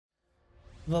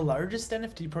The largest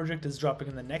NFT project is dropping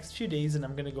in the next few days, and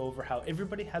I'm going to go over how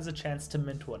everybody has a chance to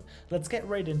mint one. Let's get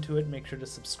right into it. Make sure to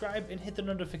subscribe and hit the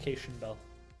notification bell.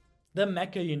 The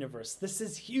Mecha universe. This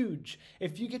is huge.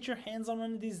 If you get your hands on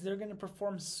one of these, they're going to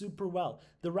perform super well.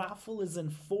 The raffle is in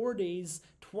 4 days,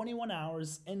 21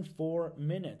 hours, and 4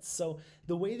 minutes. So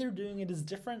the way they're doing it is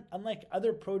different, unlike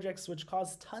other projects which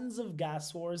cause tons of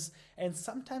gas wars, and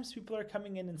sometimes people are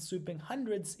coming in and swooping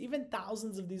hundreds, even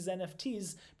thousands of these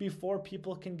NFTs before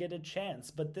people can get a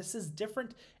chance. But this is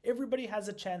different. Everybody has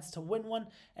a chance to win one,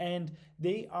 and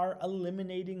they are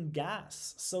eliminating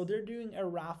gas. So they're doing a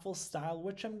raffle style,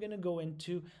 which I'm going to go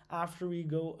into after we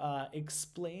go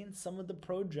explain some of the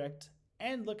project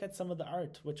and look at some of the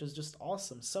art, which is just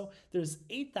awesome. So there's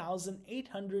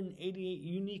 8,888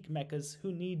 unique mechas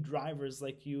who need drivers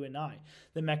like you and I.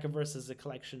 The Mekaverse is a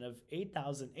collection of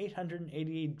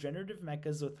 8,888 generative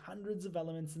mechas with hundreds of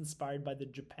elements inspired by the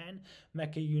Japan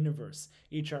mecha universe.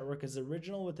 Each artwork is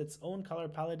original with its own color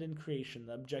palette and creation.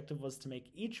 The objective was to make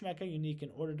each mecha unique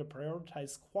in order to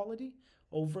prioritize quality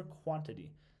over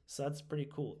quantity. So that's pretty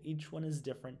cool. Each one is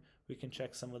different. We can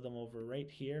check some of them over right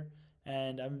here.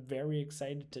 And I'm very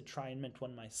excited to try and mint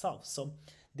one myself. So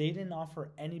they didn't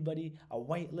offer anybody a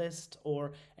whitelist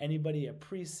or anybody a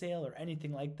pre-sale or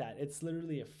anything like that. It's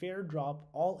literally a fair drop.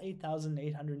 All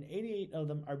 8,888 of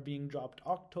them are being dropped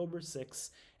October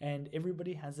 6th, and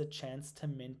everybody has a chance to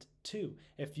mint two.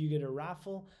 If you get a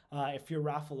raffle, if your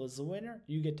raffle is a winner,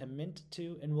 you get to mint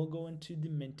two, and we'll go into the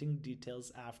minting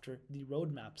details after the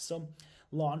roadmap. So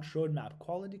launch roadmap.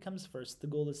 Quality comes first. The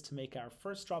goal is to make our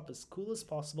first drop as cool as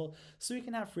possible so we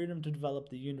can have freedom to develop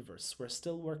the universe. We're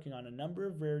still working on a number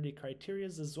of rarity criteria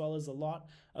as well as a lot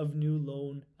of new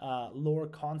lore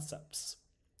concepts.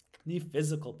 The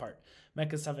physical part.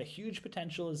 Mechas have a huge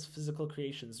potential as physical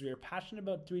creations. We are passionate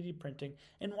about 3D printing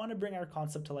and want to bring our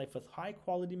concept to life with high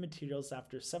quality materials.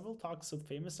 After several talks with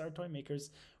famous art toy makers,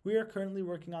 we are currently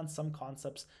working on some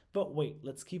concepts, but wait,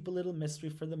 let's keep a little mystery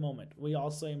for the moment. We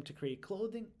also aim to create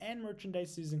clothing and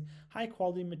merchandise using high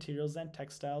quality materials and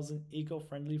textiles and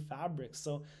eco-friendly fabrics.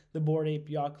 So the Bored Ape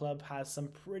Yacht Club has some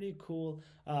pretty cool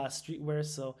streetwear,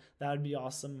 so that would be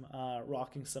awesome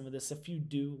rocking some of this if you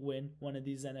do win one of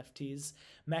these NFTs.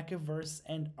 Mekaverse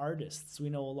and artists. We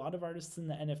know a lot of artists in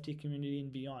the NFT community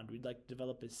and beyond. We'd like to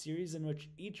develop a series in which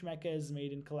each mecha is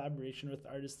made in collaboration with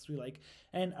artists we like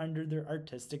and under their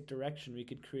artistic direction. We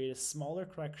could create a smaller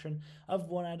collection of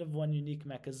 1 out of 1 unique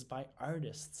mechas by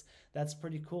artists. That's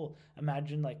pretty cool.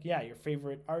 Imagine your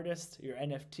favorite artist, your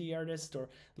NFT artist, or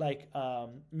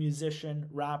musician,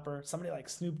 rapper, somebody like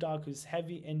Snoop Dogg who's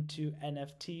heavy into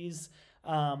NFTs,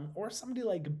 or somebody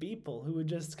like Beeple who would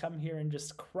just come here and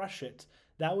just crush it.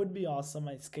 That would be awesome.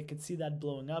 I could see that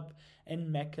blowing up. And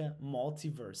Mecha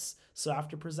Multiverse. So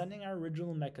after presenting our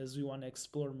original mechas, we want to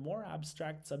explore more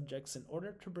abstract subjects in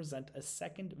order to present a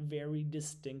second very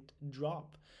distinct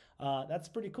drop. That's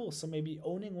pretty cool. So maybe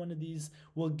owning one of these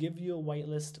will give you a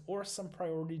whitelist or some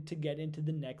priority to get into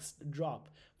the next drop.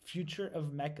 Future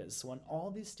of mechas. When all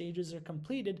these stages are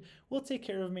completed, we'll take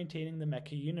care of maintaining the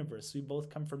mecha universe. We both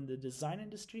come from the design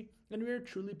industry, and we are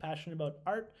truly passionate about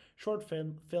art, short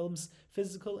films,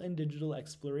 physical and digital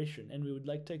exploration, and we would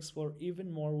like to explore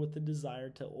even more with the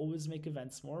desire to always make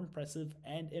events more impressive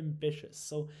and ambitious.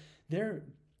 So their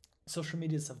social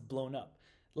medias have blown up.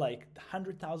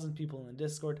 100,000 people in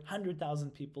Discord, 100,000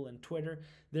 people in Twitter.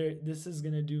 This is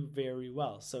going to do very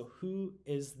well. So who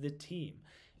is the team?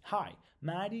 Hi,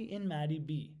 Maddie and Maddie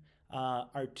B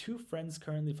are two friends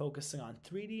currently focusing on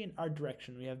 3D and art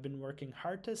direction. We have been working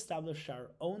hard to establish our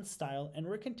own style, and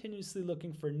we're continuously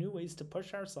looking for new ways to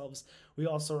push ourselves. We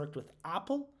also worked with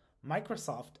Apple,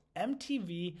 Microsoft,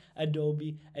 MTV,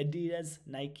 Adobe, Adidas,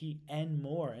 Nike, and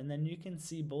more. And then you can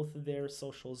see both of their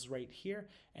socials right here,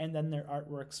 and then their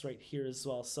artworks right here as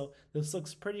well. So this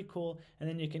looks pretty cool. And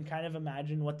then you can kind of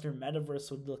imagine what their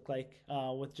metaverse would look like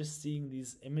with just seeing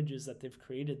these images that they've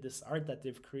created, this art that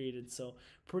they've created. So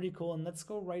pretty cool. And let's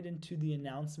go right into the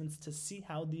announcements to see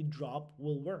how the drop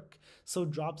will work. So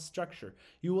drop structure.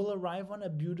 You will arrive on a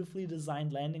beautifully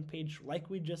designed landing page like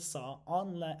we just saw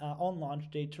on launch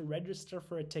day to register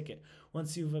for a ticket.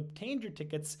 Once you've obtained your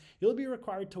tickets, you'll be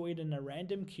required to wait in a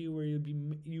random queue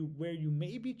where you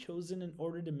may be chosen in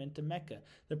order to mint a mecha.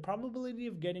 The probability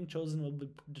of getting chosen will be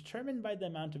determined by the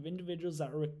amount of individuals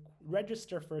that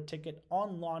register for a ticket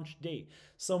on launch day.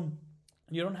 So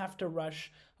you don't have to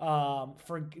rush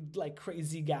for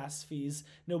crazy gas fees.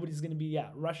 Nobody's going to be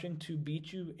rushing to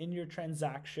beat you in your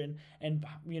transaction and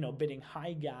bidding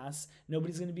high gas.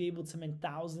 Nobody's going to be able to mint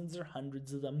thousands or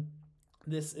hundreds of them.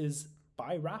 This is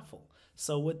by Raffle.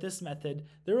 So with this method,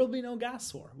 there will be no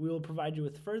gas war. We will provide you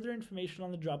with further information on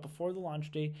the drop before the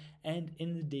launch day and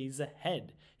in the days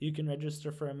ahead. You can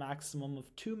register for a maximum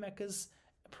of 2 mechas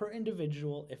per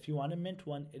individual. If you want to mint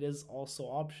one, it is also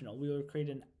optional. We will create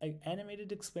an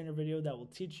animated explainer video that will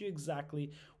teach you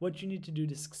exactly what you need to do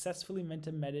to successfully mint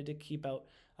a meta to keep out.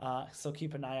 So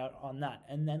keep an eye out on that.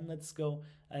 And then let's go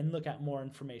and look at more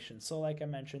information. So like I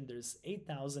mentioned, there's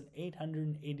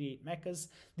 8,888 mechas.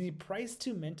 The price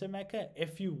to mint a mecha,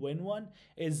 if you win one,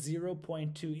 is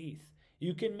 0.2 ETH.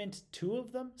 You can mint 2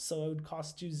 of them, so it would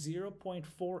cost you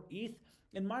 0.4 ETH.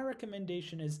 And my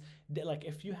recommendation is, like,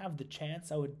 if you have the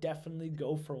chance, I would definitely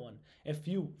go for one. If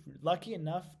you're lucky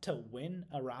enough to win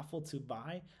a raffle to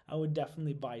buy, I would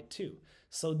definitely buy 2.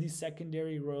 So these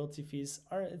secondary royalty fees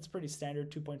it's pretty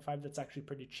standard, 2.5. That's actually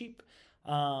pretty cheap.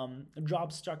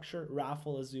 Drop structure,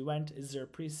 raffle as we went. Is there a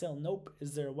pre-sale? Nope.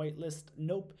 Is there a whitelist?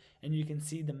 Nope. And you can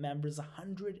see the members,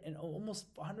 almost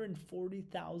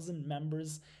 140,000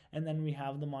 members. And then we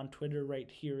have them on Twitter right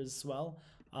here as well,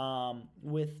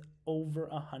 with over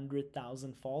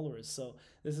 100,000 followers. So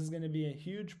this is going to be a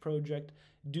huge project.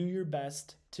 Do your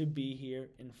best to be here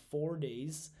in 4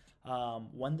 days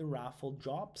when the raffle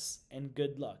drops, and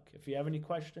good luck. If you have any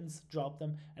questions, drop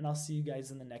them, and I'll see you guys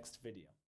in the next video.